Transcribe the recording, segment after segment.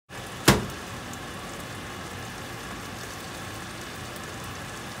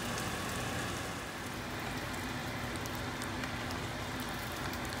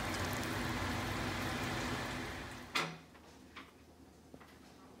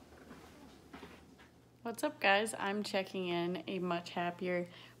What's up, guys? I'm checking in a much happier,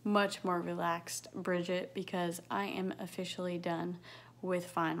 much more relaxed Bridget because I am officially done with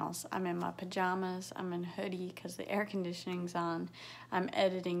finals. I'm in my pajamas, I'm in a hoodie because the air conditioning's on, I'm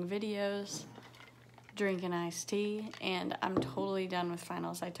editing videos, drinking iced tea, and I'm totally done with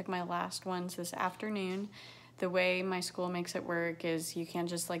finals. I took my last ones this afternoon. The way my school makes it work is you can't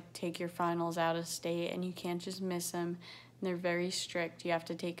just take your finals out of state and you can't just miss them. They're very strict. You have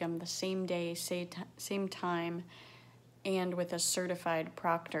to take them the same day, same time, and with a certified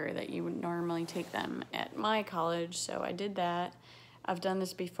proctor that you would normally take them at my college. So I did that. I've done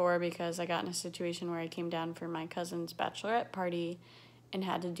this before because I got in a situation where I came down for my cousin's bachelorette party and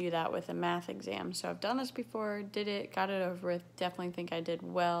had to do that with a math exam. So I've done this before, did it, got it over with. Definitely think I did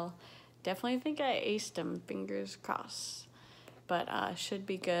well. Definitely think I aced them, fingers crossed. But should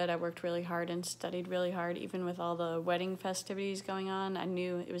be good. I worked really hard and studied really hard. Even with all the wedding festivities going on, I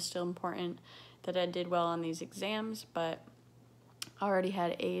knew it was still important that I did well on these exams, but I already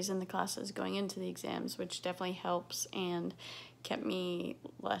had A's in the classes going into the exams, which definitely helps and kept me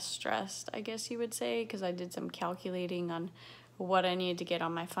less stressed, I guess you would say, because I did some calculating on what I needed to get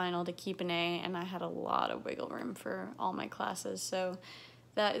on my final to keep an A, and I had a lot of wiggle room for all my classes. So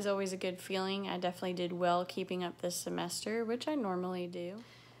that is always a good feeling. I definitely did well keeping up this semester, which I normally do.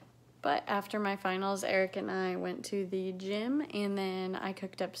 But after my finals, Eric and I went to the gym, and then I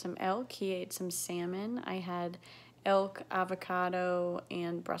cooked up some elk. He ate some salmon. I had elk, avocado,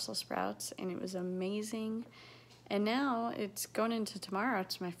 and Brussels sprouts, and it was amazing. And now it's going into tomorrow.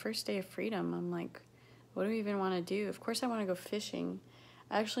 It's my first day of freedom. I'm like, what do I even want to do? Of course I want to go fishing.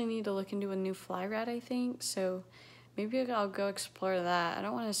 I actually need to look into a new fly rod, I think, so maybe I'll go explore that. I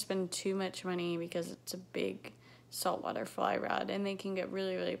don't want to spend too much money because it's a big saltwater fly rod and they can get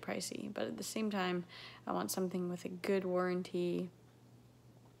really, really pricey. But at the same time, I want something with a good warranty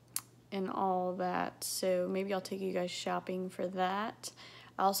and all that. So maybe I'll take you guys shopping for that.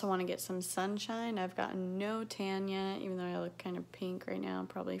 I also want to get some sunshine. I've gotten no tan yet, even though I look kind of pink right now,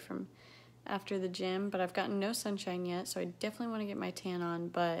 probably from after the gym. But I've gotten no sunshine yet, so I definitely want to get my tan on.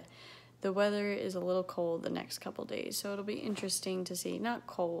 But the weather is a little cold the next couple days, so it'll be interesting to see. Not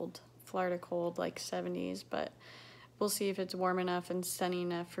cold, Florida cold, like 70s, but we'll see if it's warm enough and sunny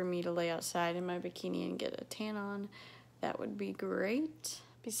enough for me to lay outside in my bikini and get a tan on. That would be great.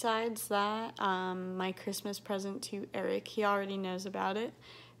 Besides that, my Christmas present to Eric, he already knows about it,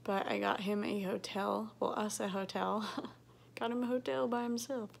 but I got him a hotel, well, us a hotel. Got him a hotel by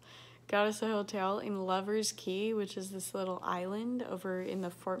himself. Got us a hotel in Lover's Key, which is this little island over in the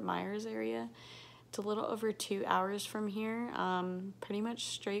Fort Myers area. It's a little over 2 hours from here, pretty much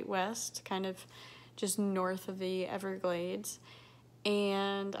straight west, kind of just north of the Everglades.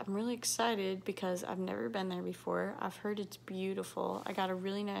 And I'm really excited because I've never been there before. I've heard it's beautiful. I got a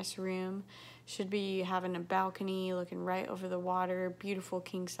really nice room. Should be having a balcony looking right over the water. Beautiful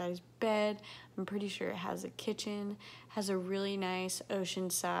king-size bed. I'm pretty sure it has a kitchen. Has a really nice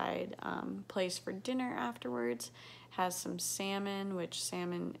oceanside place for dinner afterwards. Has some salmon, which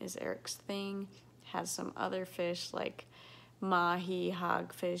salmon is Eric's thing. Has some other fish like mahi,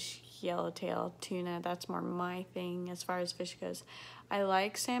 hogfish, yellowtail, tuna. That's more my thing as far as fish goes. I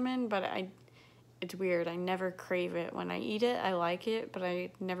like salmon, but it's weird. I never crave it. When I eat it, I like it, but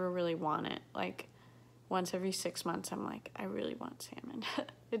I never really want it. Like once every 6 months, I'm like, I really want salmon.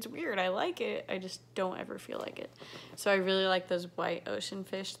 It's weird. I like it. I just don't ever feel like it. So I really like those white ocean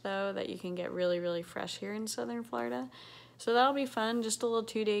fish, though, that you can get really, really fresh here in southern Florida. So that'll be fun. Just a little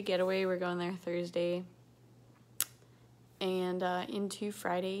 2-day getaway. We're going there Thursday and into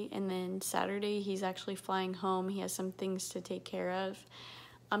Friday, and then Saturday he's actually flying home. He has some things to take care of.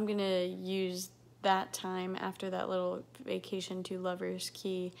 I'm gonna use that time after that little vacation to Lover's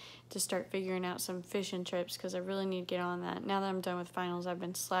Key to start figuring out some fishing trips because I really need to get on that. Now that I'm done with finals, I've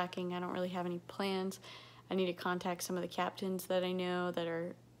been slacking. I don't really have any plans. I need to contact some of the captains that I know that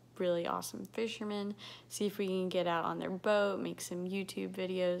are really awesome fishermen, see if we can get out on their boat, make some YouTube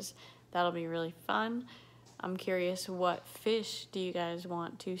videos. That'll be really fun. I'm curious, what fish do you guys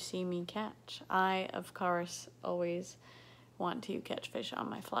want to see me catch? I, of course, always want to catch fish on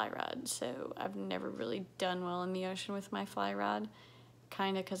my fly rod, so I've never really done well in the ocean with my fly rod,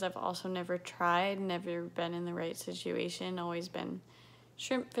 kind of because I've also never tried, never been in the right situation, always been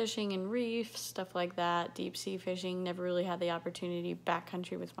shrimp fishing and reefs, stuff like that, deep sea fishing, never really had the opportunity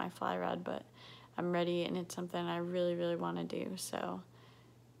backcountry with my fly rod, but I'm ready and it's something I really, really want to do, so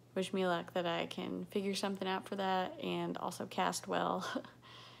wish me luck that I can figure something out for that and also cast well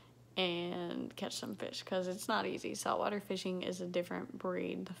and catch some fish because it's not easy. Saltwater fishing is a different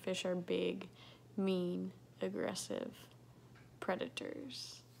breed. The fish are big, mean, aggressive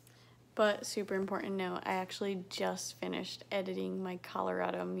predators. But super important note, I actually just finished editing my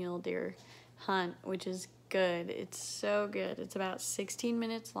Colorado mule deer hunt, which is good. It's so good. It's about 16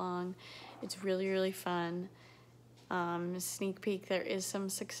 minutes long. It's really, really fun. Sneak peek, there is some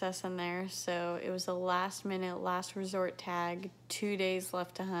success in there. So it was a last minute, last resort tag, 2 days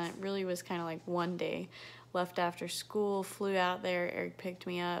left to hunt. Really was kind of like 1 day left after school. Flew out there, Eric picked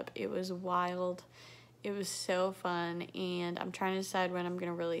me up. It was wild. It was so fun, and I'm trying to decide when I'm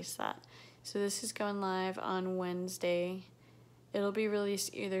going to release that. So this is going live on Wednesday. It'll be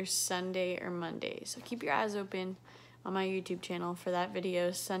released either Sunday or Monday. So keep your eyes open on my YouTube channel for that video,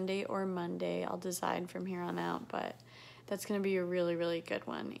 Sunday or Monday. I'll decide from here on out, but that's going to be a really, really good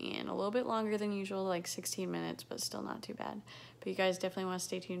one. And a little bit longer than usual, like 16 minutes, but still not too bad. But you guys definitely want to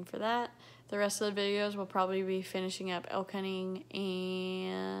stay tuned for that. The rest of the videos will probably be finishing up elk hunting,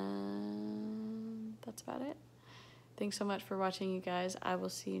 and that's about it. Thanks so much for watching, you guys. I will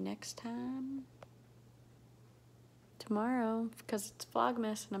see you next time tomorrow, because it's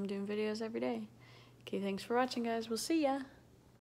Vlogmas and I'm doing videos every day. Okay, thanks for watching, guys. We'll see ya.